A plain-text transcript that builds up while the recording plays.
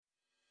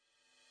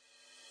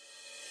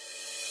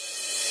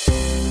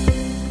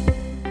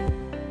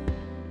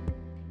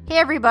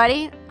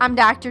everybody, I'm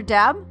Dr.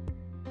 Deb,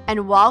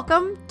 and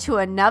welcome to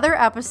another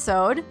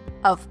episode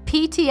of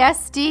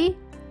PTSD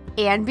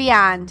and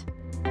Beyond.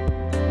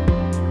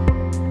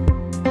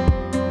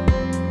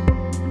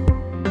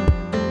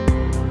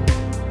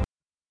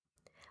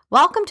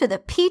 Welcome to the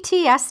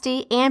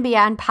PTSD and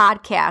Beyond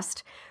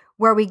podcast,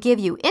 where we give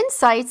you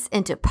insights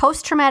into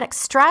post-traumatic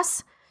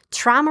stress,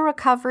 trauma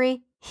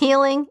recovery,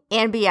 healing,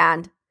 and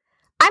beyond.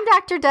 I'm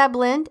Dr. Deb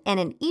Lind, and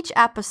in each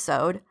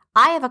episode,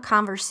 I have a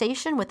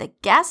conversation with a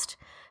guest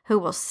who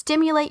will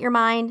stimulate your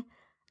mind,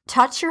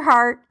 touch your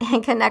heart,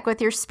 and connect with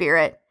your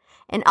spirit,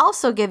 and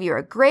also give you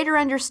a greater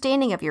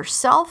understanding of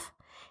yourself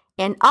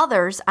and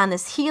others on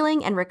this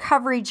healing and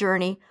recovery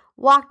journey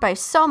walked by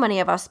so many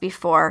of us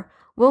before,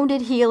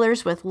 wounded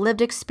healers with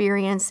lived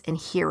experience and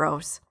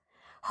heroes.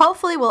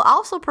 Hopefully, we'll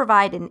also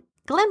provide a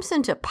glimpse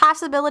into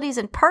possibilities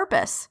and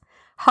purpose,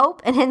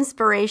 hope, and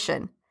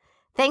inspiration.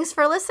 Thanks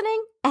for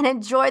listening and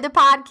enjoy the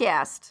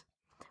podcast.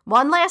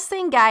 One last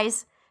thing,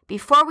 guys,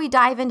 before we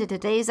dive into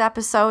today's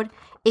episode,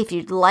 if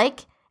you'd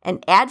like an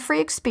ad-free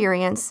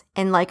experience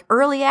and like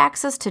early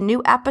access to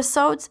new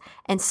episodes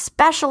and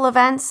special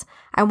events,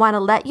 I want to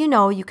let you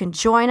know you can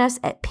join us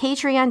at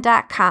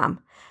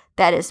patreon.com.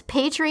 That is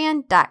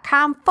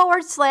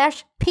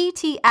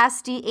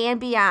patreon.com/PTSD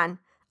and Beyond.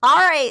 All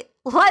right,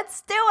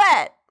 let's do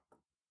it.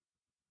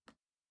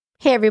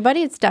 Hey,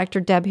 everybody, it's Dr.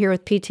 Deb here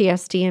with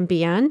PTSD and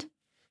Beyond.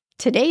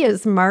 Today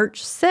is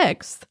March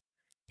 6th.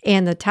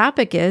 And the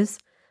topic is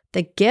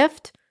the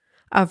gift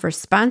of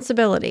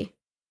responsibility.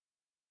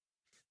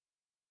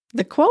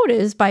 The quote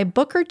is by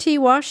Booker T.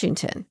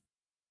 Washington.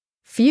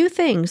 Few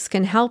things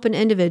can help an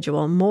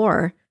individual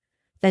more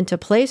than to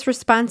place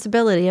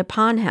responsibility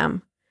upon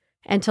him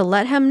and to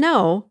let him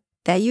know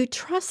that you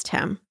trust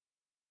him.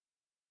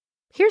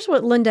 Here's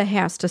what Linda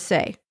has to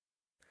say.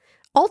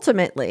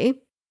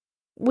 Ultimately,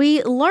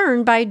 we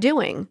learn by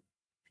doing,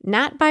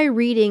 not by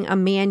reading a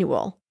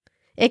manual.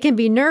 It can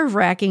be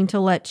nerve-wracking to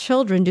let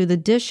children do the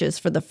dishes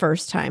for the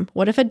first time.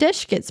 What if a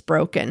dish gets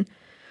broken?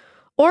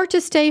 Or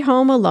to stay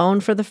home alone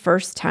for the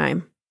first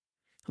time.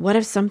 What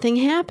if something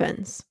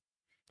happens?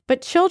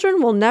 But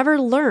children will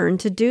never learn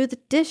to do the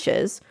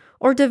dishes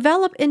or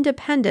develop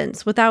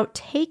independence without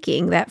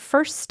taking that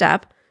first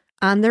step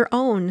on their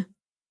own.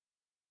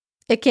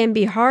 It can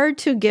be hard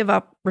to give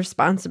up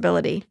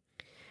responsibility.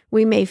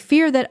 We may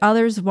fear that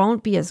others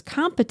won't be as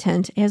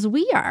competent as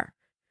we are.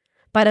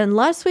 But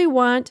unless we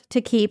want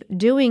to keep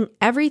doing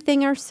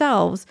everything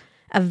ourselves,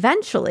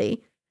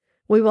 eventually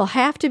we will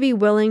have to be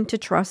willing to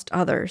trust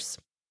others.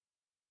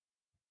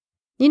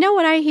 You know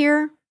what I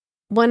hear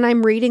when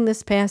I'm reading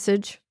this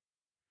passage?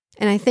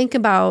 And I think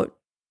about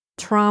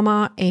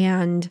trauma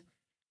and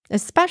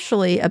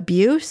especially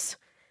abuse.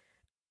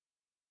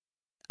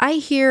 I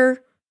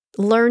hear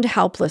learned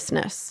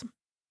helplessness.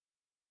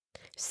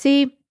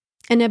 See,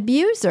 an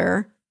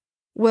abuser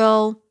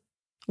will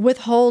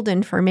withhold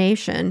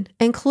information,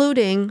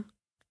 including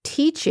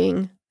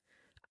teaching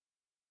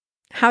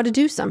how to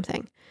do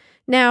something.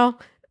 Now,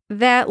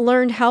 that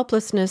learned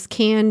helplessness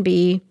can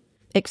be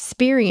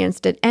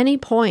experienced at any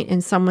point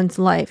in someone's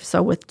life.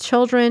 So with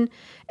children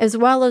as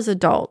well as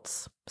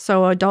adults.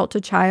 So adult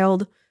to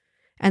child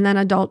and then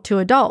adult to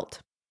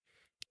adult.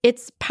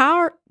 It's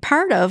part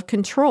of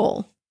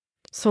control.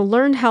 So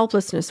learned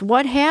helplessness.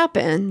 What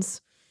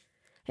happens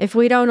if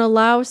we don't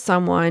allow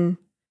someone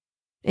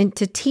and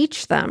to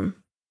teach them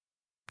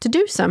to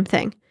do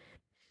something?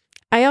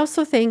 I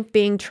also think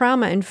being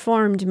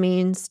trauma-informed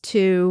means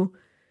to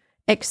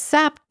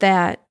accept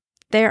that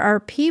there are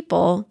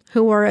people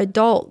who are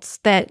adults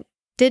that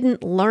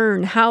didn't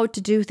learn how to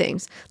do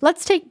things.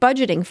 Let's take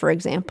budgeting, for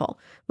example.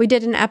 We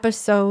did an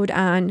episode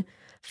on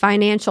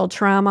financial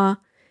trauma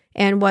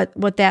and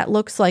what that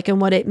looks like and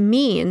what it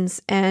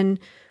means. And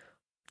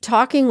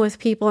talking with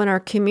people in our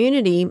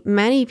community,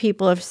 many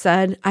people have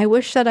said, I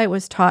wish that I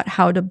was taught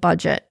how to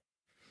budget.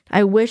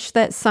 I wish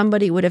that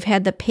somebody would have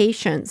had the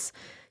patience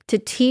to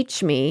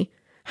teach me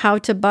how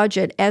to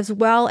budget, as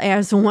well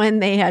as when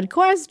they had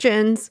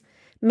questions,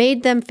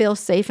 made them feel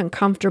safe and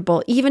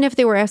comfortable, even if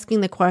they were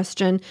asking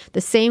the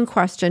same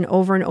question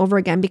over and over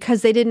again,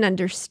 because they didn't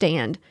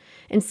understand.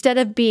 Instead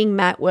of being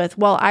met with,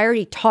 well, I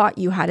already taught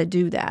you how to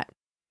do that.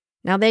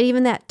 Now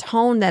that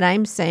tone that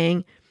I'm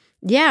saying,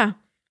 yeah,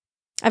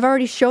 I've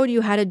already showed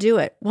you how to do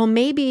it. Well,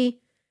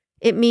 maybe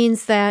it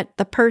means that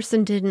the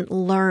person didn't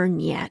learn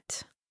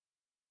yet.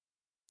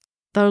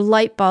 The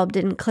light bulb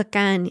didn't click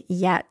on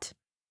yet.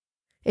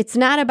 It's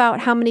not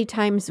about how many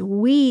times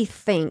we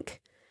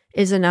think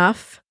is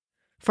enough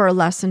for a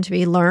lesson to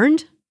be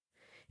learned.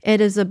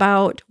 It is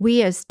about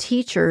we as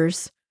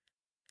teachers,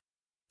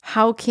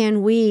 how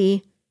can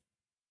we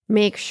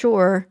make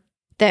sure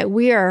that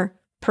we are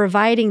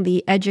providing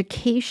the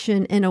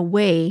education in a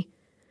way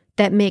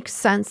that makes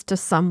sense to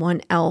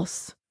someone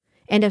else.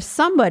 And if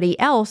somebody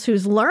else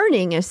who's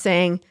learning is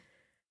saying,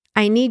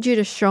 I need you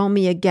to show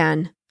me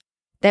again,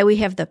 that we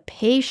have the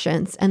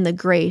patience and the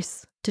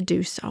grace to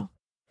do so.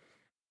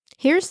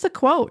 Here's the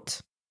quote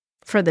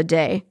for the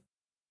day.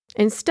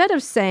 Instead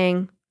of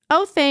saying,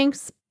 oh,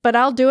 thanks, but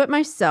I'll do it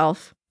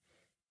myself,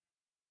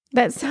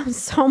 That sounds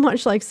so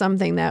much like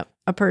something that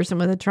a person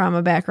with a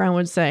trauma background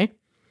would say.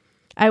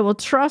 I will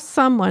trust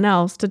someone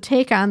else to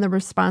take on the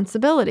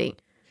responsibility.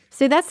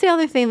 See, that's the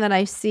other thing that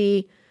I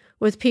see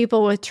with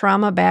people with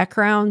trauma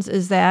backgrounds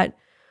is that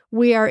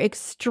we are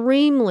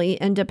extremely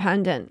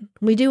independent.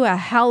 We do a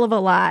hell of a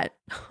lot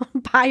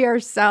by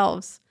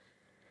ourselves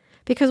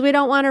because we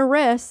don't want to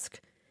risk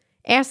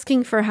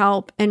asking for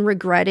help and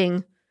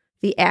regretting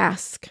the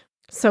ask.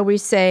 So we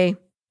say,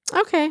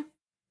 okay,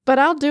 but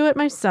I'll do it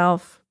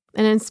myself.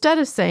 And instead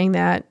of saying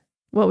that,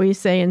 what we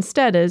say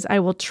instead is, I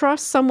will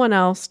trust someone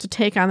else to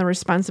take on the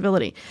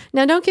responsibility.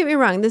 Now, don't get me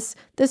wrong. This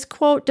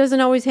quote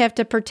doesn't always have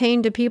to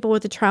pertain to people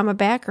with a trauma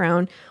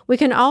background. We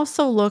can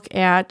also look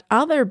at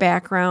other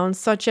backgrounds,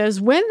 such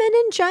as women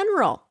in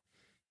general.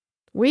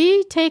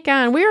 We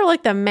are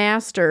like the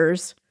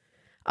masters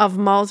of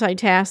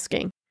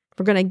multitasking.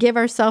 We're going to give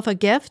ourselves a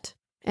gift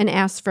and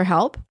ask for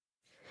help.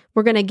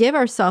 We're going to give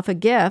ourselves a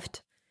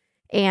gift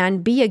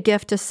and be a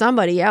gift to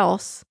somebody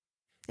else.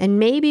 And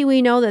maybe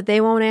we know that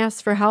they won't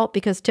ask for help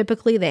because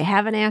typically they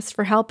haven't asked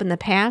for help in the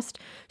past.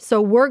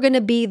 So we're going to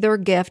be their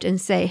gift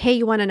and say, hey,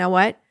 you want to know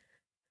what?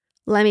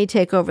 Let me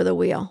take over the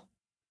wheel.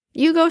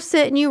 You go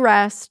sit and you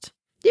rest.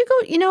 You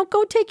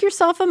go take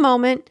yourself a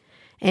moment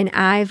and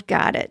I've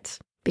got it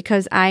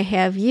because I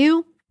have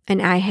you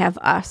and I have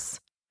us.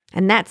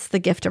 And that's the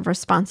gift of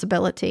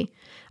responsibility.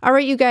 All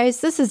right, you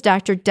guys, this is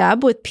Dr.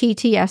 Deb with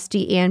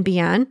PTSD and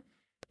Beyond.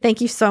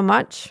 Thank you so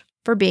much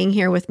for being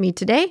here with me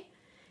today.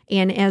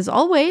 And as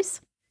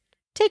always,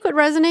 take what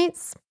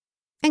resonates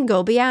and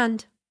go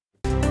beyond.